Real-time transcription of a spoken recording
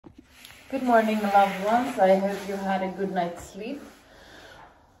Good morning, loved ones. I hope you had a good night's sleep.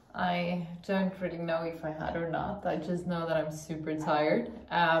 I don't really know if I had or not. I just know that I'm super tired.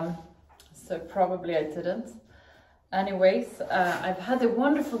 So probably I didn't. Anyways, I've had a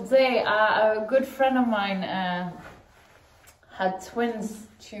wonderful day. A good friend of mine had twins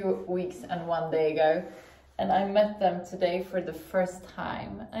 2 weeks and 1 day ago. And I met them today for the first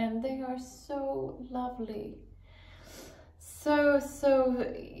time. And they are so lovely. So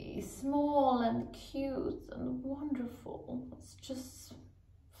small and cute and wonderful. It's just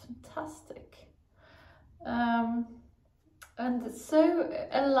fantastic. And so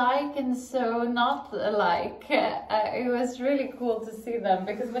alike and so not alike. It was really cool to see them,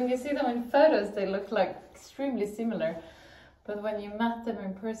 because when you see them in photos they look like extremely similar, but when you met them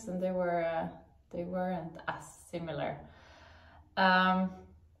in person they weren't as similar.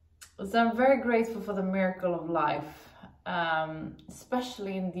 So I'm very grateful for the miracle of life.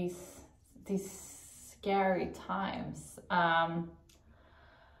 Especially in these scary times. I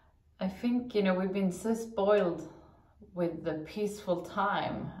think, we've been so spoiled with the peaceful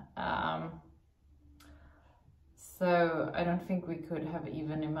time. So I don't think we could have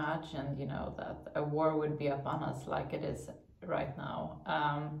even imagined, that a war would be upon us like it is right now.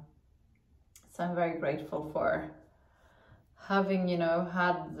 So I'm very grateful for having,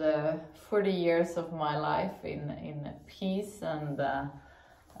 had the 40 years of my life in peace, and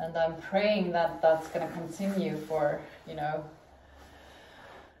I'm praying that that's going to continue for,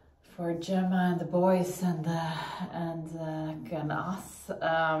 for Gemma and the boys and us.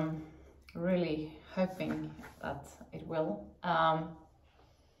 Really hoping that it will. I'm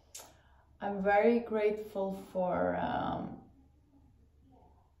very grateful for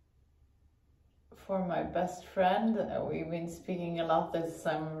my best friend. We've been speaking a lot. There's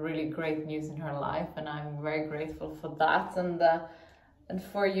some really great news in her life, and I'm very grateful for that, and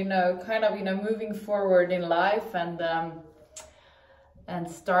for moving forward in life, and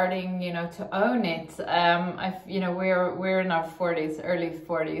starting to own it. We're in our 40s, early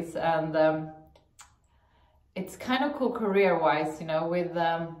 40s, and it's kind of cool career-wise, with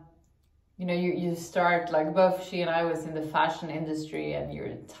you start, like both she and I was in the fashion industry, and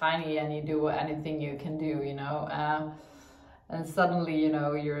you're tiny and you do anything you can do, and suddenly,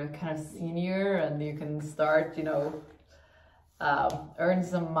 you're kind of senior and you can start, earn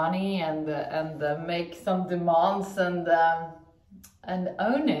some money and make some demands and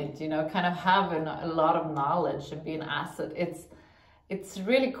own it, kind of have a lot of knowledge and be an asset. It's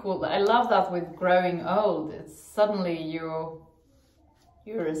really cool. I love that with growing old. It's suddenly you're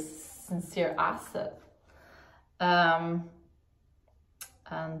a sincere asset, and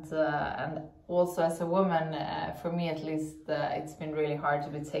also as a woman, for me at least, it's been really hard to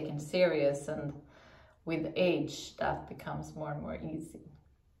be taken serious, and with age that becomes more and more easy.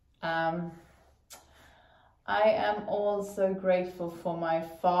 I am also grateful for my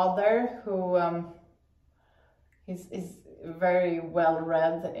father, who is very well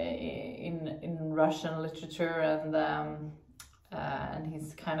read in Russian literature, and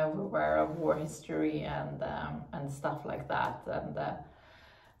he's kind of aware of war history and stuff like that. And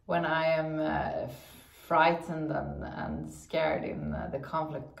when I am frightened and scared in the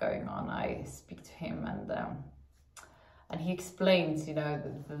conflict going on, I speak to him, and he explains,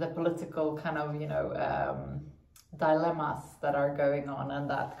 the political kind of, dilemmas that are going on, and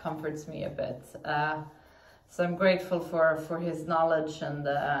that comforts me a bit. So I'm grateful for his knowledge and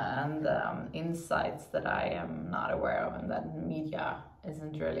insights that I am not aware of, and that media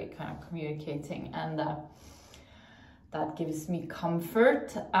isn't really kind of communicating, and that gives me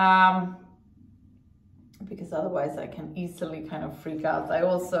comfort, because otherwise I can easily kind of freak out. I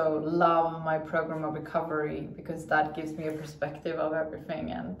also love my program of recovery, because that gives me a perspective of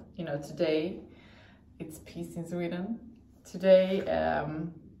everything. And today it's peace in Sweden. Today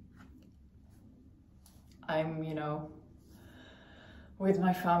I'm with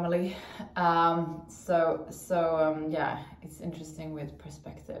my family, yeah, it's interesting with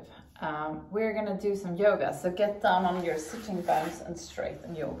perspective. We're gonna do some yoga, so get down on your sitting bones and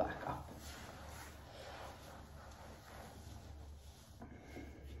straighten your back up.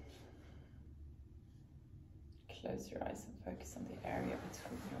 Close your eyes and focus on the area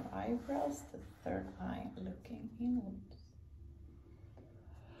between your eyebrows, the third eye looking inwards.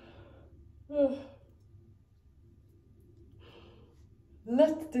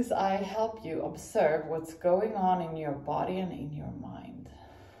 Let this eye help you observe what's going on in your body and in your mind.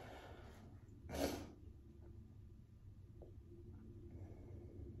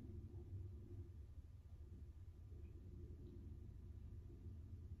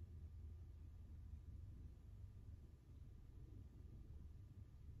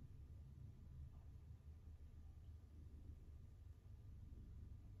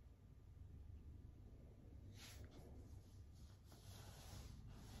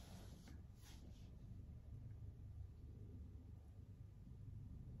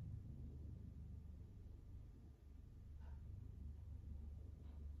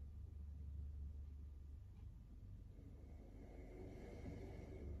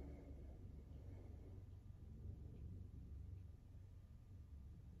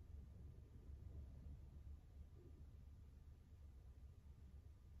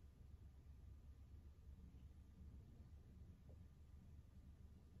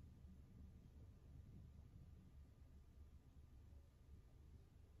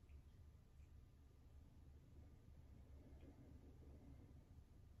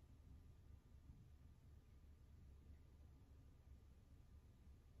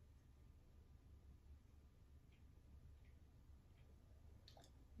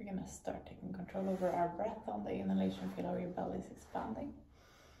 We're gonna start taking control over our breath. On the inhalation, feel how your belly is expanding.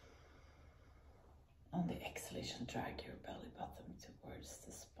 On the exhalation, drag your belly button towards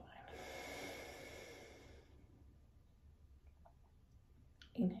the spine.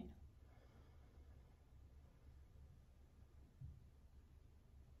 Inhale.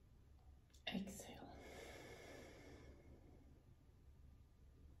 Exhale.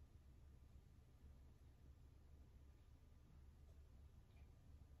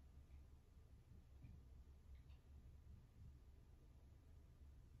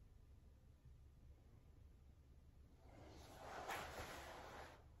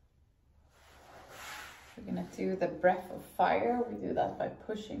 We're going to do the breath of fire. We do that by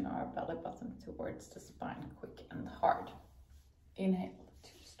pushing our belly button towards the spine, quick and hard. Inhale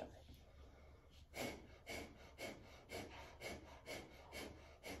to start.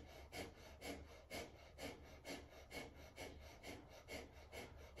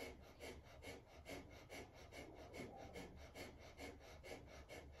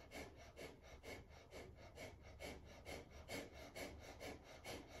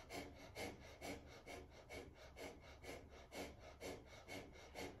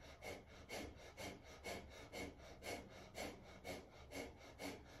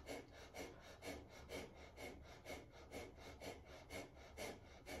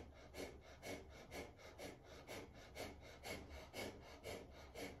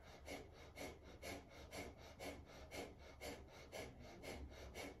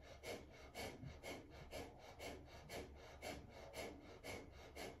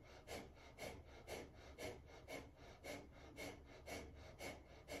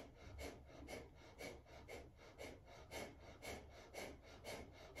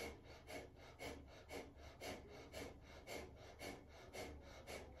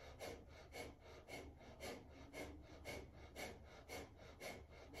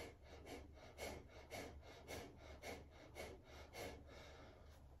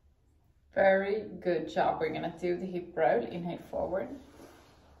 Very good job. We're gonna do the hip roll. Inhale forward.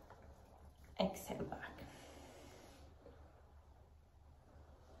 Exhale back.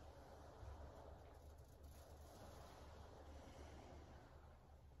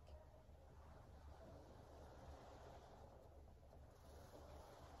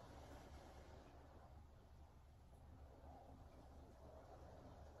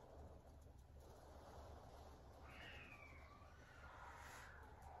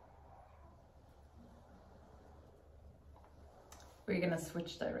 We're gonna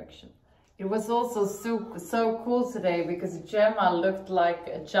switch direction. It was also so cool today because Gemma looked like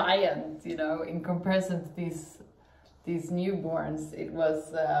a giant, you know, in comparison to these newborns. It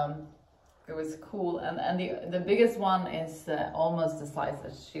was cool, and the biggest one is almost the size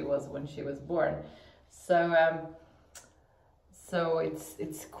that she was when she was born. So so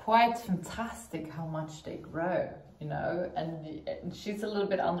it's quite fantastic how much they grow, you know. And she's a little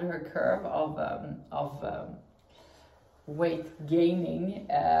bit under her curve of weight gaining,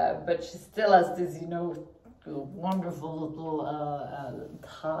 but she still has this, you know, wonderful little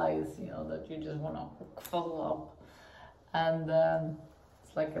thighs, you know, that you just want to cuddle up. And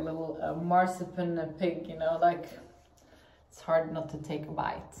it's like a little marzipan pig, you know, like it's hard not to take a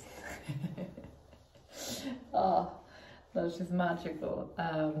bite. Oh, no, she's magical.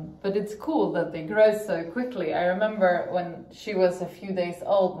 But it's cool that they grow so quickly. I remember when she was a few days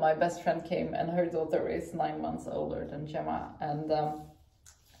old, my best friend came, and her daughter is 9 months older than Gemma, and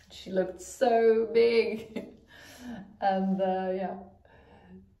she looked so big. And yeah,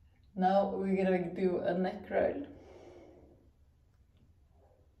 now we're gonna do a neck roll.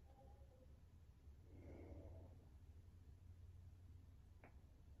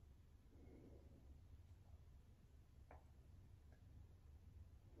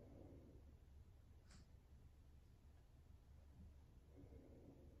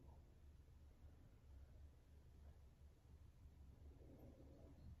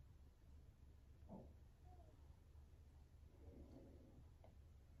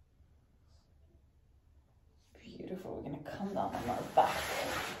 Beautiful. We're going to come down on our back.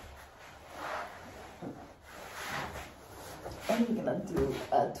 And we're going to do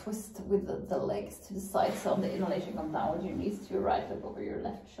a twist with the legs to the side. So on the inhalation, come down with your knees to your right, look over your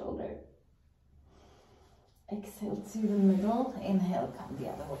left shoulder. Exhale to the middle. Inhale, come the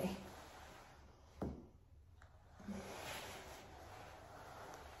other way.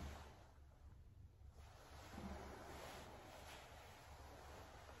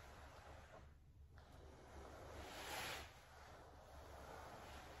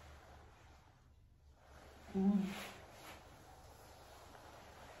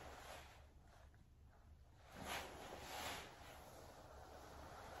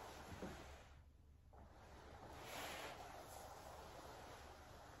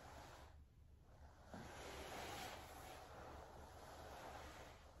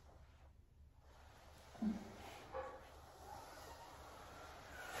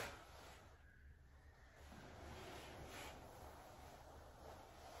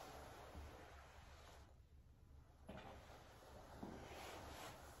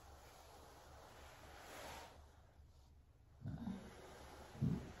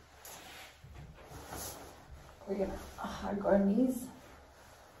 We're gonna hug our knees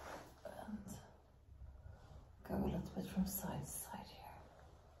and go a little bit from side to side here.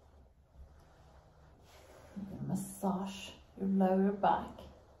 You're gonna massage your lower back.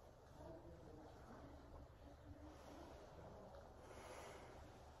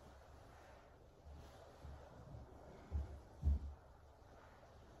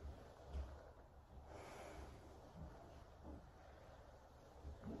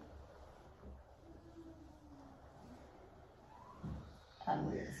 And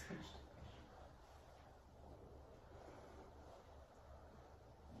we're gonna switch.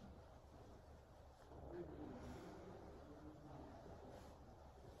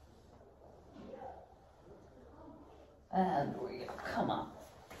 And we're gonna come up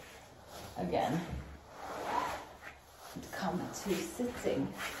again and come to sitting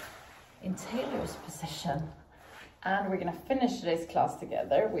in tailor's position. And we're gonna finish today's class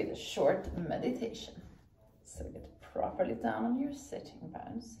together with a short meditation. So get properly down on your sitting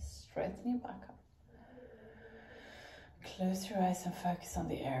bones, straighten your back up. Close your eyes and focus on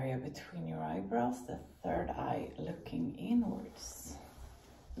the area between your eyebrows, the third eye looking inwards.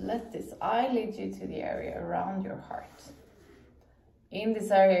 Let this eye lead you to the area around your heart. In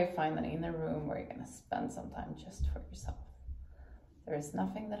this area, you find an inner room where you're going to spend some time just for yourself. There is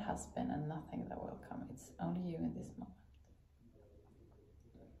nothing that has been and nothing that will come. It's only you in this moment.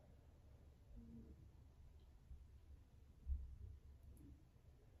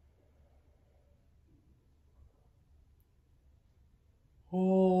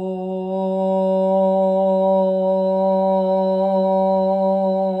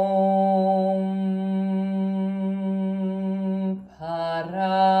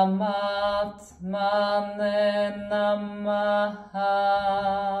 Paramatmane namaha.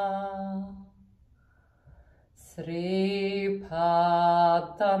 Sri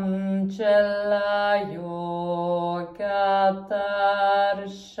Patanjala Yoga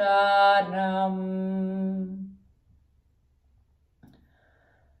Darshanam.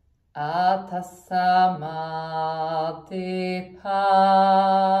 Atasamadhi Padaha.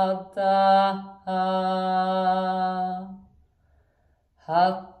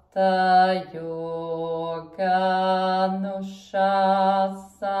 Hatha Yoga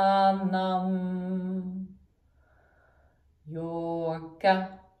Nushasanam. Yoga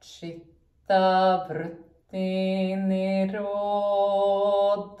Chitta Vritti Nirodha.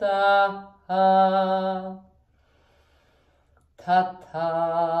 Tatha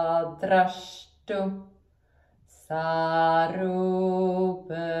Drashtu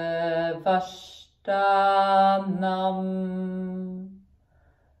Sarubhe Vashtanam.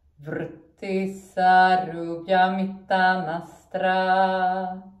 Vritti Sarubhyamitanastra.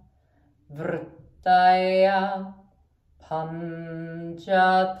 Vrittaya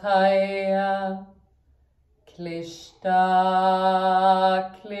Panjataya. Klishta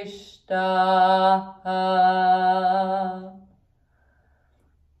Klishta.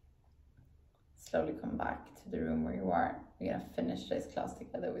 Slowly come back to the room where you are. We're going to finish today's class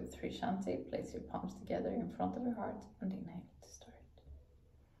together with 3 Shanti. Place your palms together in front of your heart and inhale to start.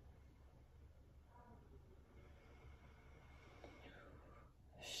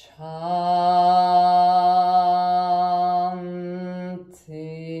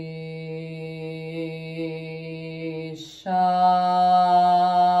 Shanti, Shanti,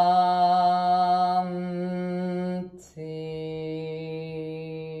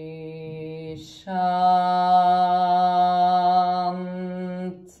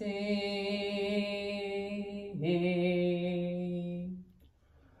 Shanti.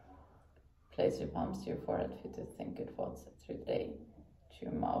 Place your palms to your forehead for you to think good thoughts through the day. To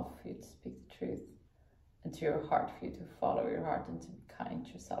your mouth for you to speak the truth, and to your heart for you to follow your heart and to be kind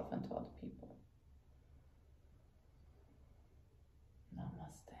to yourself and to other people.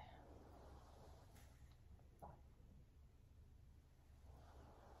 Namaste.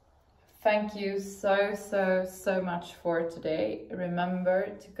 Thank you so much for today. Remember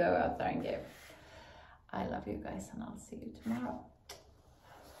to go out there and give. I love you guys, and I'll see you tomorrow.